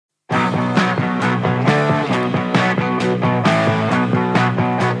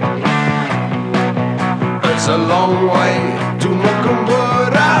a long way to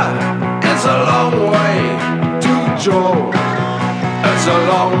Mukumbura. It's a long way to Joe. It's a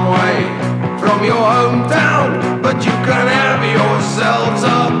long way from your hometown, but you can have yourselves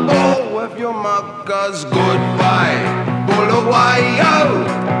a ball with your muckers. Goodbye, Bulawayo.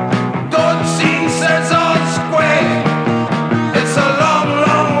 Don't see says on square. It's a long,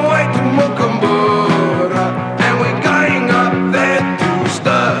 long way to Mukumbura, and we're going up there to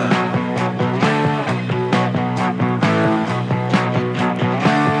stir.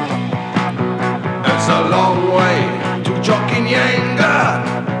 It's a long way to Jokinyanga.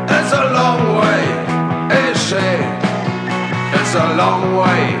 It's a long way, Eshe. It's a long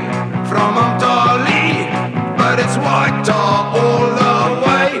way from Umtali, but it's white tar all the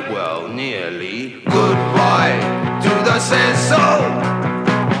way. Well, nearly. Goodbye to the Cecil.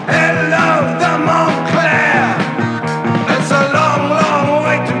 Hello, the Montclair. It's a long, long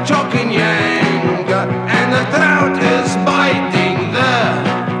way to Jokinyanga, and the drought is biting there.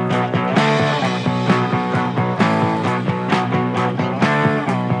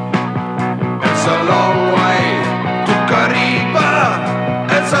 It's a long way to Kariba.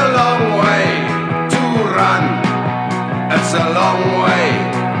 It's a long way to run. It's a long way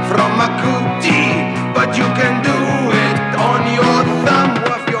from Makuti, but you can do it on your thumb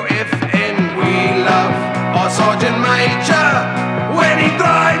with your FN. We love our Sergeant Major when he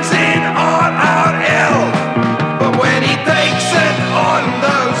drives in on our L, but when he takes it on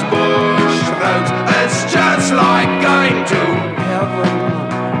those bush roads, it's just like going to heaven.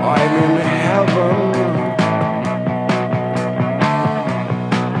 I'm in heaven.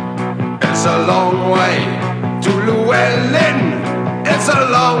 It's a long way to Llewellyn. It's a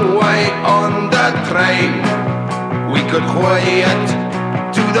long way on the train. We could hoy it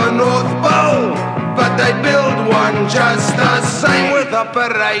to the North Pole, but they build one just the same. With a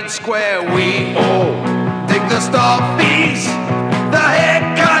parade square, we all dig the starfies, the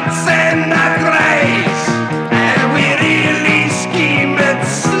haircuts and the greys, and we really scheme it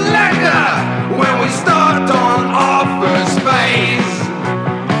slacker when we start on our first phase.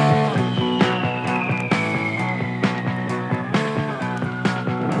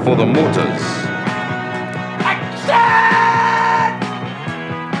 For the motors. Action!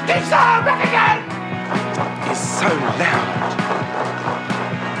 Diesel back again! It's so loud.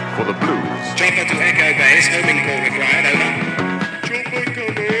 For the blues. Chopper to Echo Base, homing call required, over. Chopper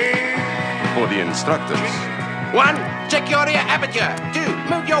coming. For the instructors. 1. Check your rear aperture. 2.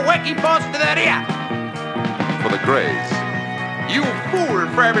 Move your working parts to the rear. For the greys. You fool,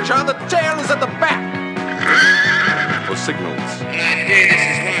 Frobisher, the tail is at the back. For signals. This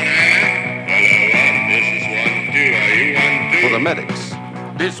is 1, this is 1, 2, are you 1, 2? For the medics.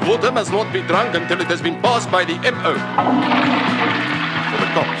 This water must not be drunk until it has been passed by the MO. For the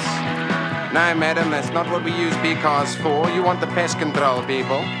cops. No, madam, that's not what we use B-cars for. You want the pest control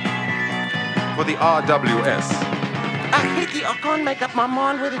people. For the RWS. Hickey, I can't make up my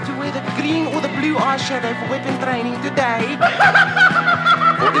mind whether to wear the green or the blue eyeshadow for weapon training today.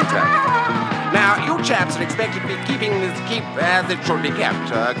 For intact. Now, you chaps are expected to be keeping this keep as it should be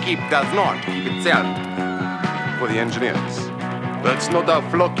kept. Keep does not keep itself. For the engineers. That's not a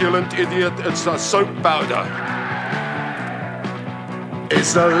flocculent idiot, it's a soap powder.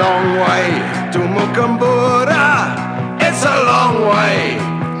 It's a long way to Mukumbura. It's a long way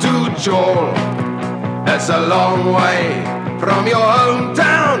to Joel. It's a long way from your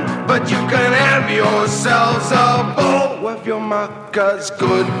hometown, but you can have yourselves a ball with your muckers.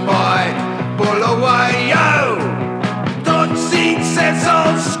 Goodbye, Bulawayo. Don't see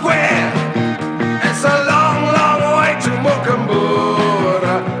Cecil Square. It's a long, long way to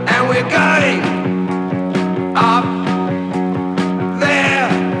Mukumbura, and we're going up there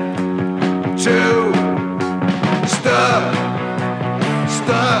to stir,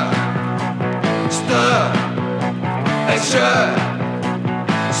 stir, stir. It's sure,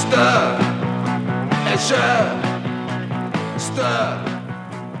 stir, it's sure, stir,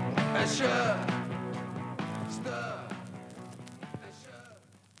 it's sure.